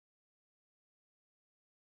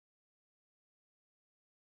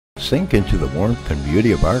Sink into the warmth and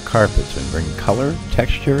beauty of our carpets and bring color,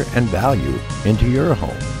 texture, and value into your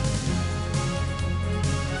home.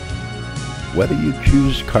 Whether you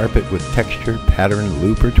choose carpet with texture, pattern,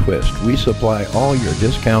 loop, or twist, we supply all your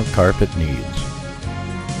discount carpet needs.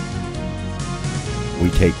 We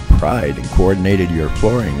take pride in coordinating your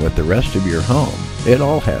flooring with the rest of your home. It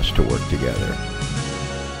all has to work together.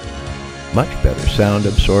 Much better sound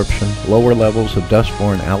absorption, lower levels of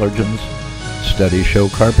dust-borne allergens. Studies show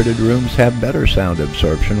carpeted rooms have better sound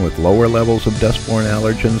absorption with lower levels of dust-borne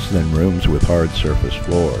allergens than rooms with hard surface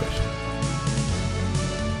floors.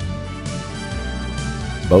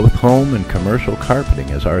 Both home and commercial carpeting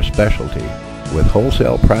is our specialty, with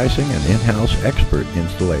wholesale pricing and in-house expert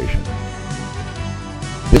installation.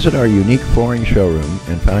 Visit our unique flooring showroom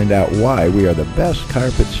and find out why we are the best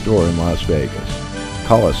carpet store in Las Vegas.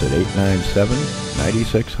 Call us at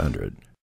 897-9600.